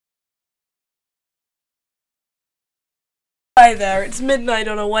Hi there, it's midnight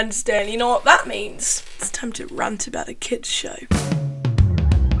on a Wednesday, and you know what that means? It's time to rant about a kids show.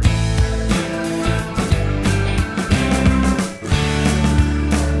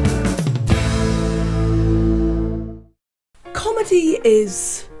 Comedy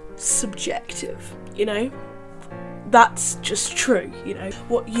is subjective, you know? That's just true, you know?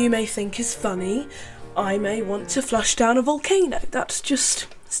 What you may think is funny, I may want to flush down a volcano. That's just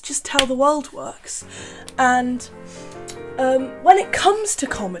how the world works. And when it comes to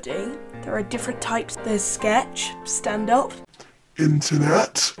comedy, there are different types. There's sketch, stand-up,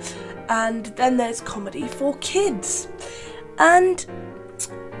 internet, and then there's comedy for kids. And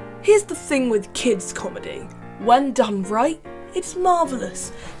here's the thing with kids' comedy. When done right, it's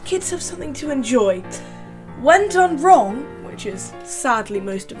marvellous. Kids have something to enjoy. When done wrong, which is sadly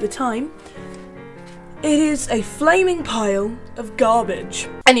most of the time, it is a flaming pile of garbage.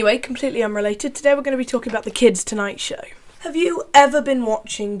 Anyway, completely unrelated, today we're going to be talking about the Kids Tonight Show. Have you ever been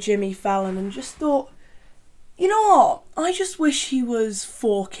watching Jimmy Fallon and just thought, you know what, I just wish he was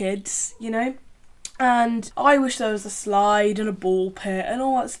for kids, you know? And I wish there was a slide and a ball pit and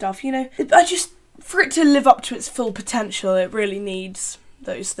all that stuff, you know? For it to live up to its full potential, it really needs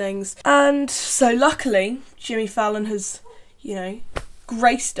those things. And so luckily, Jimmy Fallon has, you know,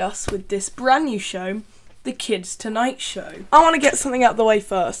 graced us with this brand new show, The Kids Tonight Show. I want to get something out of the way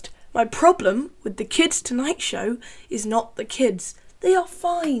first. My problem with The Kids Tonight Show is not the kids. They are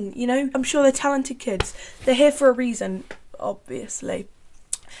fine, you know? I'm sure they're talented kids. They're here for a reason, obviously.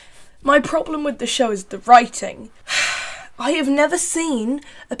 My problem with the show is the writing. I have never seen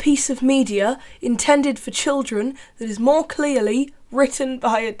a piece of media intended for children that is more clearly written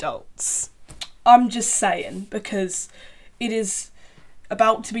by adults. I'm just saying, because it is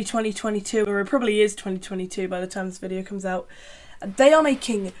about to be 2022, or it probably is 2022 by the time this video comes out, and they are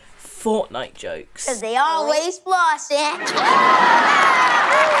making Fortnite jokes. 'Cause they always flossing.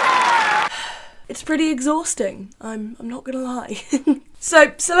 It's pretty exhausting, I'm not gonna lie.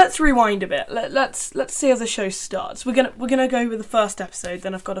 So let's rewind a bit. Let's see how the show starts. We're gonna go with the first episode,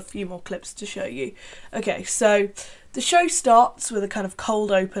 then I've got a few more clips to show you. Okay, so the show starts with a kind of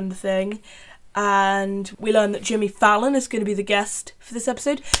cold open thing, and we learn that Jimmy Fallon is going to be the guest for this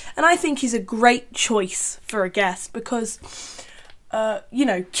episode, and I think he's a great choice for a guest because, you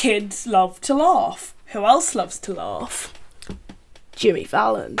know, kids love to laugh. Who else loves to laugh? Jimmy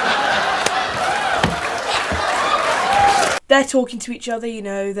Fallon. They're talking to each other, you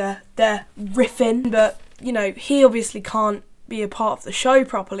know, they're riffing, but, you know, he obviously can't be a part of the show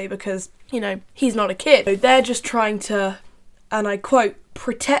properly because, you know, he's not a kid. So they're just trying to, and I quote,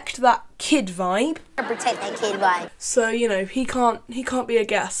 protect that kid vibe. Protect that kid vibe. So, you know, he can't be a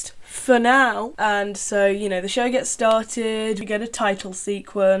guest for now. And so, you know, the show gets started, we get a title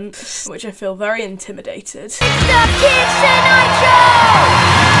sequence, which I feel very intimidated. It's the Kids Tonight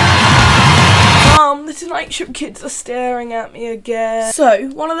Show! The Tonight Show kids are staring at me again. So,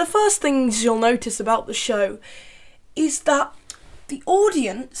 one of the first things you'll notice about the show is that the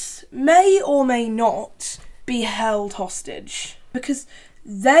audience may or may not be held hostage because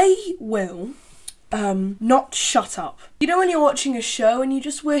they will not shut up. You know when you're watching a show and you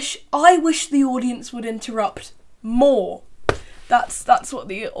just I wish the audience would interrupt more. That's what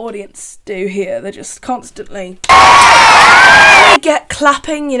the audience do here. They're just constantly get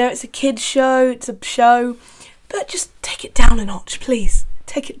clapping, you know, it's a kid's show, it's a show, but just take it down a notch, please.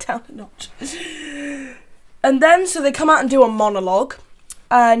 Take it down a notch. And then, so they come out and do a monologue,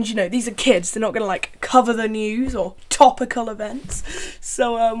 and, you know, these are kids, they're not going to, like, cover the news or topical events.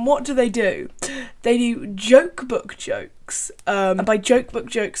 So, what do? They do joke book jokes. And by joke book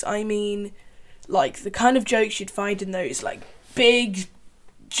jokes, I mean, like, the kind of jokes you'd find in those, like, big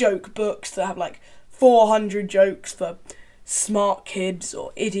joke books that have, like, 400 jokes for smart kids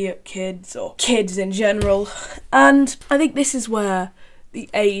or idiot kids or kids in general. And I think this is where the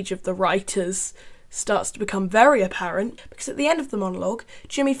age of the writers starts to become very apparent, because at the end of the monologue,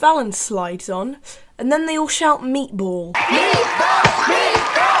 Jimmy Fallon slides on, and then they all shout meatball. Meatball,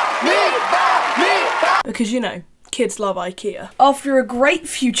 meatball, meatball, meatball. Because, you know, kids love IKEA. After a great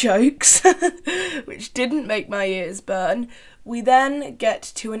few jokes, which didn't make my ears burn, we then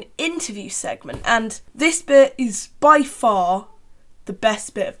get to an interview segment, and this bit is by far the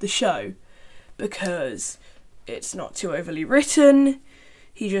best bit of the show because it's not too overly written.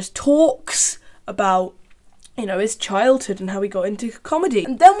 He just talks about you know, his childhood and how he got into comedy.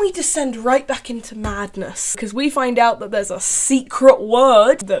 And then we descend right back into madness because we find out that there's a secret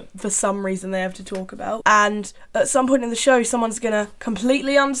word that for some reason they have to talk about. And at some point in the show, someone's gonna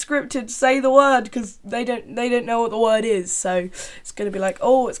completely unscripted say the word because they don't know what the word is. So it's gonna be like,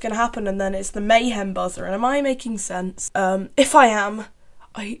 oh, it's gonna happen, and then it's the mayhem buzzer. And am I making sense? If I am,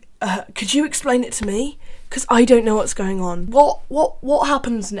 could you explain it to me? Because I don't know what's going on. What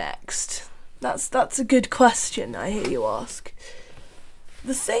happens next? That's a good question, I hear you ask.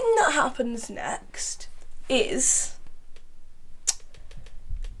 The thing that happens next is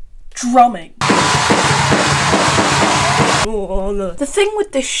drumming. The thing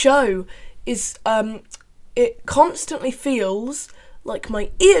with this show is it constantly feels like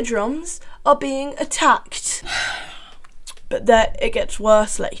my eardrums are being attacked. But then it gets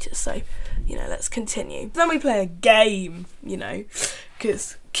worse later, so, you know, let's continue. Then we play a game, you know,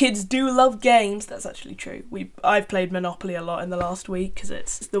 because kids do love games. That's actually true. I've played Monopoly a lot in the last week because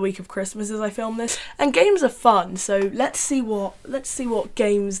it's the week of Christmas as I film this, and games are fun. So let's see what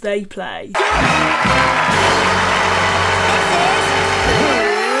games they play.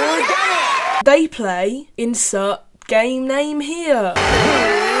 They play insert game name here.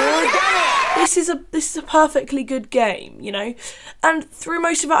 This is a perfectly good game, you know, and through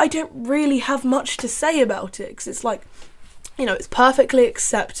most of it I don't really have much to say about it because it's like, you know, it's perfectly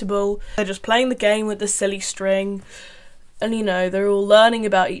acceptable. They're just playing the game with the silly string and, you know, they're all learning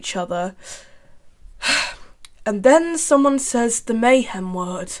about each other. And then someone says the mayhem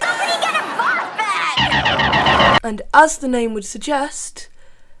word. Somebody get a barf bag! And as the name would suggest,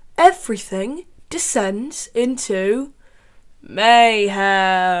 everything descends into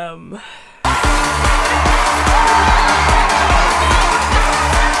mayhem.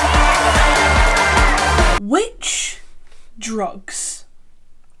 Which drugs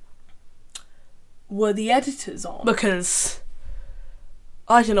were the editors on? Because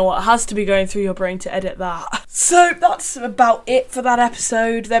I don't know what has to be going through your brain to edit that. So that's about it for that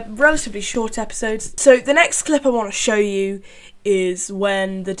episode. They're relatively short episodes. So the next clip I want to show you is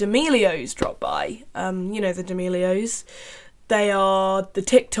when the D'Amelios drop by. You know the D'Amelios. They are the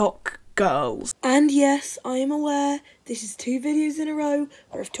TikTok girls. And yes, I am aware this is 2 videos in a row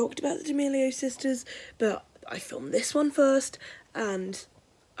where I've talked about the D'Amelio sisters, but I filmed this one first, and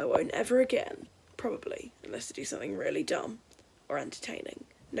I won't ever again, probably, unless I do something really dumb or entertaining.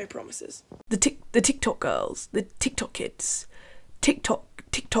 No promises. The TikTok girls, the TikTok kids, TikTok.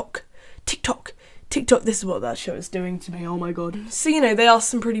 This is what that show is doing to me, oh my god. So, you know, they ask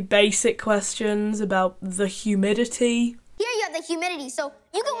some pretty basic questions about the humidity. Here you have the humidity, so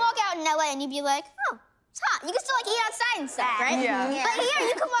you can walk out in LA and you'd be like, oh, it's hot. You can still like eat outside and stuff, right? Yeah. But here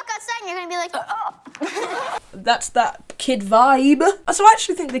you can walk outside and you're gonna be like, oh. That's that kid vibe. So I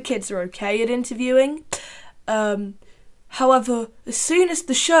actually think the kids are okay at interviewing. However, as soon as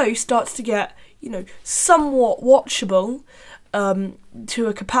the show starts to get, you know, somewhat watchable to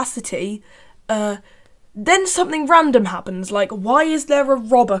a capacity, then something random happens. Like, why is there a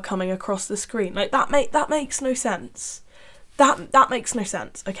robber coming across the screen? Like that makes no sense. That makes no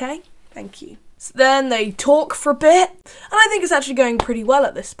sense, okay? Thank you. So then they talk for a bit, and I think it's actually going pretty well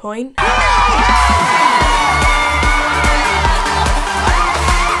at this point.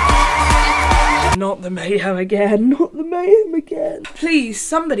 Not the mayhem again, not the mayhem again. Please,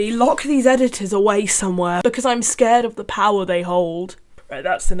 somebody lock these editors away somewhere, because I'm scared of the power they hold. Right,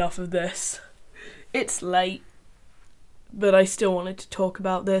 that's enough of this. It's late, but I still wanted to talk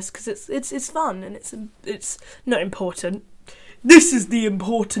about this, because it's fun, and it's not important. This is the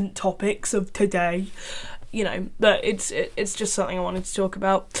important topics of today, you know, but it's just something I wanted to talk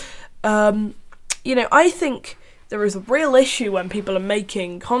about. You know, I think there is a real issue when people are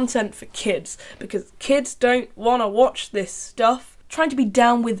making content for kids, because kids don't want to watch this stuff. Trying to be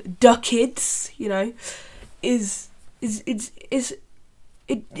down with the kids, you know, it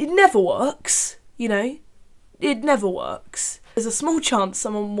never works, you know, it never works. There's a small chance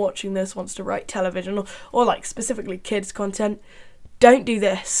someone watching this wants to write television or like specifically kids content. Don't do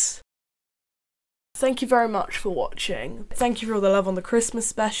this. Thank you very much for watching. Thank you for all the love on the Christmas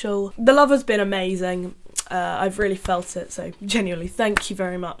special. The love has been amazing. I've really felt it, so genuinely thank you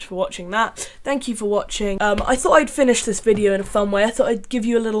very much for watching that. Thank you for watching. I thought I'd finish this video in a fun way. I thought I'd give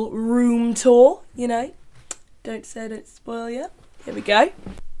you a little room tour, you know. Don't say don't spoil yet. Here we go.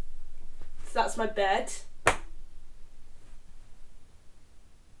 So that's my bed.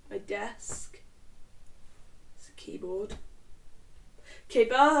 My desk. It's a keyboard. Okay,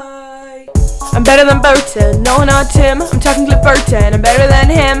 bye. I'm better than Burton, no not Tim. I'm talking Cliff Burton, I'm better than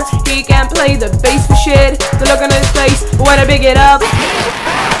him. He can't play the bass for shit. The look on his face when I pick it up.